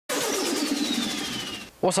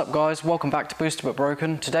What's up guys, welcome back to Boosted But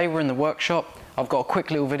Broken. Today we're in the workshop. I've got a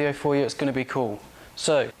quick little video for you, it's going to be cool.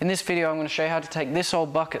 So, in this video I'm going to show you how to take this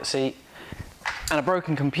old bucket seat and a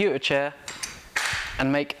broken computer chair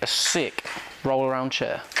and make a sick roll around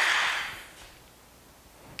chair.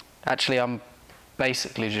 Actually, I'm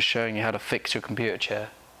basically just showing you how to fix your computer chair.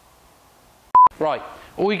 Right,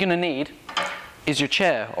 all you're going to need is your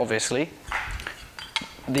chair, obviously.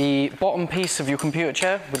 The bottom piece of your computer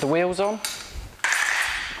chair with the wheels on.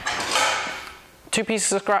 2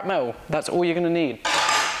 pieces of scrap metal, that's all you're going to need.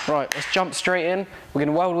 Right, let's jump straight in. We're going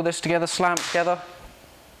to weld all this together, slam it together.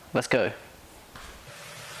 Let's go.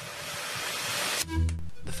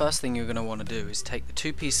 The first thing you're going to want to do is take the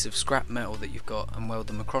 2 pieces of scrap metal that you've got and weld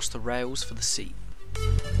them across the rails for the seat.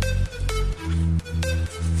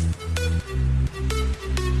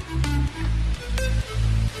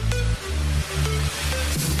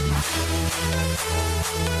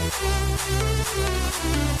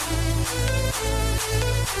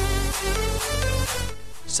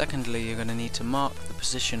 Secondly, you're going to need to mark the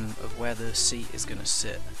position of where the seat is going to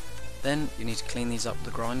sit. Then you need to clean these up with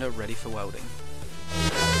the grinder ready for welding.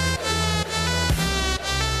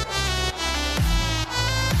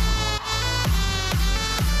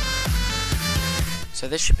 So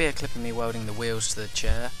this should be a clip of me welding the wheels to the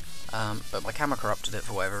chair, but my camera corrupted it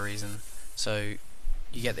for whatever reason, so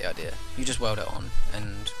you get the idea. You just weld it on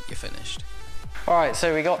and you're finished. Alright,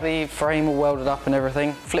 so we got the frame all welded up and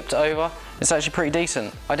everything, flipped it over. It's actually pretty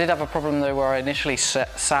decent. I did have a problem though where I initially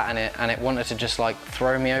sat in it and it wanted to just like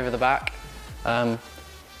throw me over the back.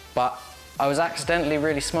 But I was accidentally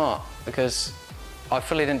really smart because I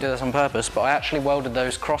fully didn't do this on purpose, but I actually welded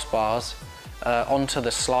those crossbars onto the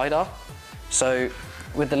slider. So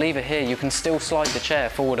with the lever here, you can still slide the chair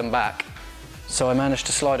forward and back. So I managed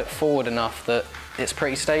to slide it forward enough that it's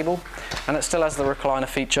pretty stable, and it still has the recliner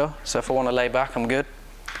feature, so if I want to lay back I'm good.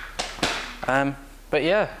 But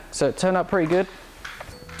yeah, so it turned out pretty good.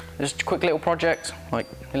 Just a quick little project, like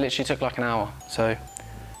it literally took like an hour. So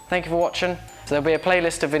thank you for watching. So there'll be a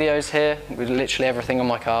playlist of videos here with literally everything on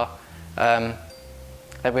my car. There'll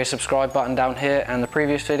be a subscribe button down here and the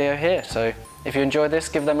previous video here, so if you enjoyed this,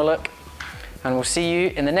 give them a look, and we'll see you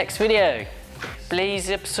in the next video.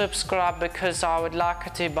 Please subscribe because I would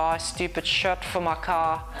like to buy a stupid shirt for my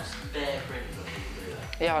car. That's bare pretty.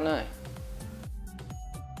 Yeah, I know.